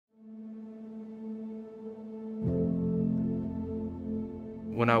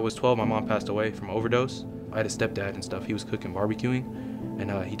When I was 12, my mom passed away from overdose. I had a stepdad and stuff. He was cooking barbecuing,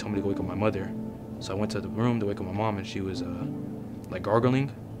 and he told me to go wake up my mother. So I went to the room to wake up my mom, and she was like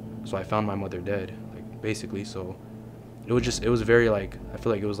gargling. So I found my mother dead, like basically. So it was very like, I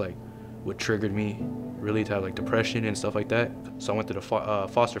feel like it was like what triggered me really to have like depression and stuff like that. So I went to the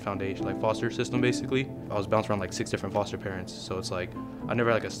foster foundation, like foster system basically. I was bounced around like 6 different foster parents. So it's like, I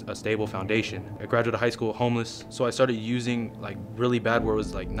never had like a stable foundation. I graduated high school homeless. So I started using like really bad where it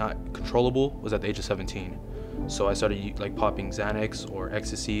was like not controllable was at the age of 17. So I started like popping Xanax or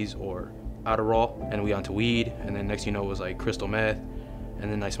ecstasies or Adderall, and we got into weed, and then next you know it was like crystal meth,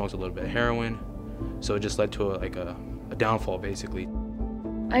 and then I smoked a little bit of heroin. So it just led to a downfall basically.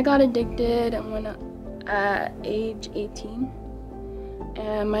 I got addicted when at age 18,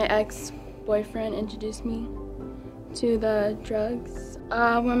 and my ex-boyfriend introduced me to the drugs.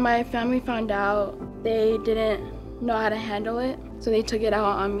 When my family found out, they didn't know how to handle it, so they took it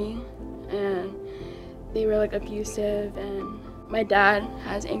out on me, and they were like abusive, and my dad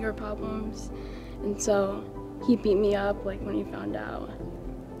has anger problems, and so he beat me up like when he found out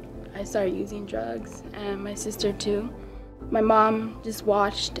I started using drugs, and my sister too. My mom just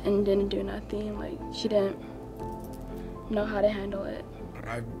watched and didn't do nothing. Like, she didn't know how to handle it.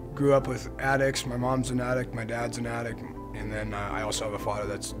 I grew up with addicts. My mom's an addict, my dad's an addict, and then I also have a father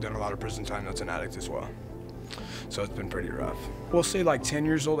that's done a lot of prison time that's an addict as well. So it's been pretty rough. We'll say like 10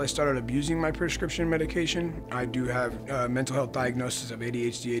 years old, I started abusing my prescription medication. I do have a mental health diagnosis of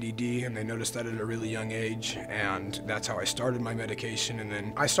ADHD, ADD, and they noticed that at a really young age, and that's how I started my medication. And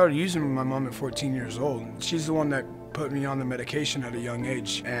then I started using my mom at 14 years old. She's the one that put me on the medication at a young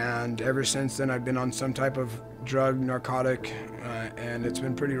age, and ever since then I've been on some type of drug, narcotic, and it's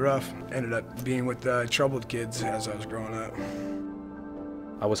been pretty rough. Ended up being with troubled kids as I was growing up.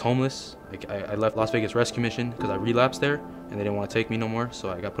 I was homeless. Like I left Las Vegas Rescue Mission because I relapsed there, and they didn't want to take me no more, so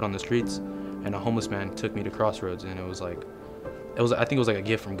I got put on the streets, and a homeless man took me to Crossroads, and I think it was like a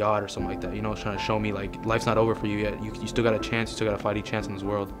gift from God or something like that, you know, trying to show me like life's not over for you yet. You still got a chance, you still got to fight each chance in this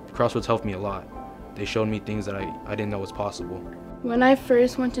world. Crossroads helped me a lot. They showed me things that I didn't know was possible. When I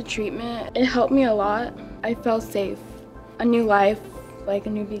first went to treatment, it helped me a lot. I felt safe. A new life, like a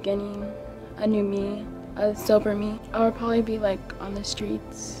new beginning, a new me, a sober me. I would probably be like on the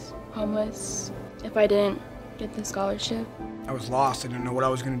streets, homeless, if I didn't get the scholarship. I was lost. I didn't know what I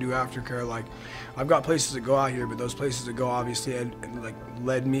was going to do after care. Like, I've got places to go out here, but those places to go obviously had like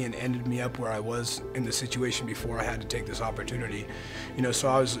led me and ended me up where I was in the situation before I had to take this opportunity. You know, so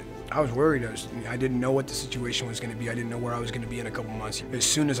I was worried. I didn't know what the situation was going to be. I didn't know where I was going to be in a couple months. As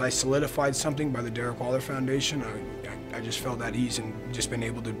soon as I solidified something by the Derek Waller Foundation, I just felt at ease and just been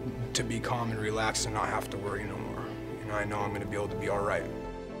able to be calm and relaxed and not have to worry no more. You know, I know I'm going to be able to be all right.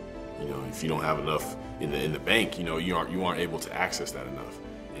 You know, if you don't have enough in the bank, you know, you aren't able to access that enough.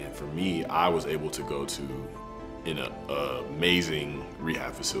 And for me, I was able to go to an amazing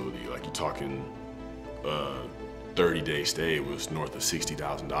rehab facility. Like, you're talking 30-day stay was north of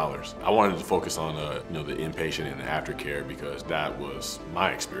 $60,000. I wanted to focus on you know, the inpatient and the aftercare because that was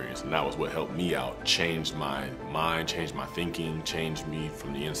my experience, and that was what helped me out, changed my mind, changed my thinking, changed me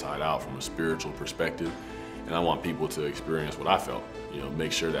from the inside out from a spiritual perspective. And I want people to experience what I felt. You know,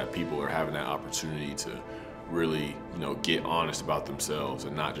 make sure that people are having that opportunity to really, you know, get honest about themselves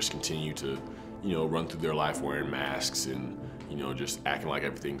and not just continue to, you know, run through their life wearing masks and, you know, just acting like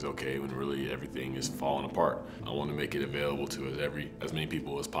everything's okay when really everything is falling apart. I want to make it available to as many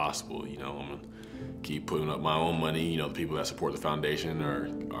people as possible. You know, I'm gonna keep putting up my own money. You know, the people that support the foundation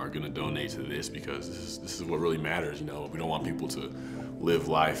are gonna donate to this because this is what really matters. You know, we don't want people to live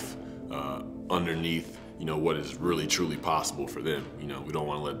life underneath, you know, what is really truly possible for them. You know, we don't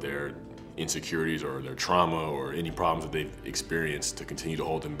want to let their insecurities or their trauma or any problems that they've experienced to continue to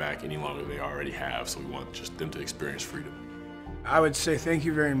hold them back any longer than they already have. So we want just them to experience freedom. I would say thank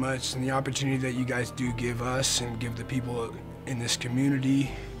you very much, and the opportunity that you guys do give us and give the people in this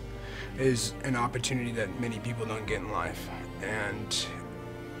community is an opportunity that many people don't get in life. And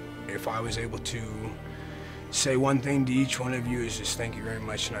if I was able to say one thing to each one of you is just thank you very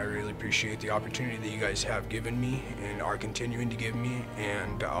much, and I really appreciate the opportunity that you guys have given me and are continuing to give me,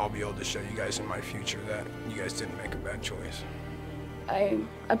 and I'll be able to show you guys in my future that you guys didn't make a bad choice. I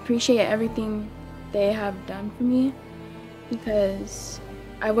appreciate everything they have done for me because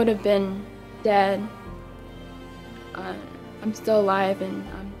I would have been dead. I'm still alive, and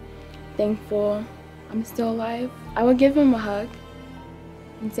I'm thankful I'm still alive. I would give them a hug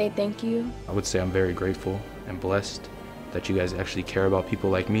and say thank you. I would say I'm very grateful and blessed that you guys actually care about people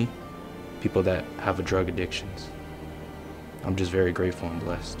like me, people that have drug addictions. I'm just very grateful and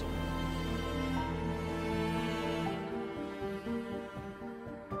blessed.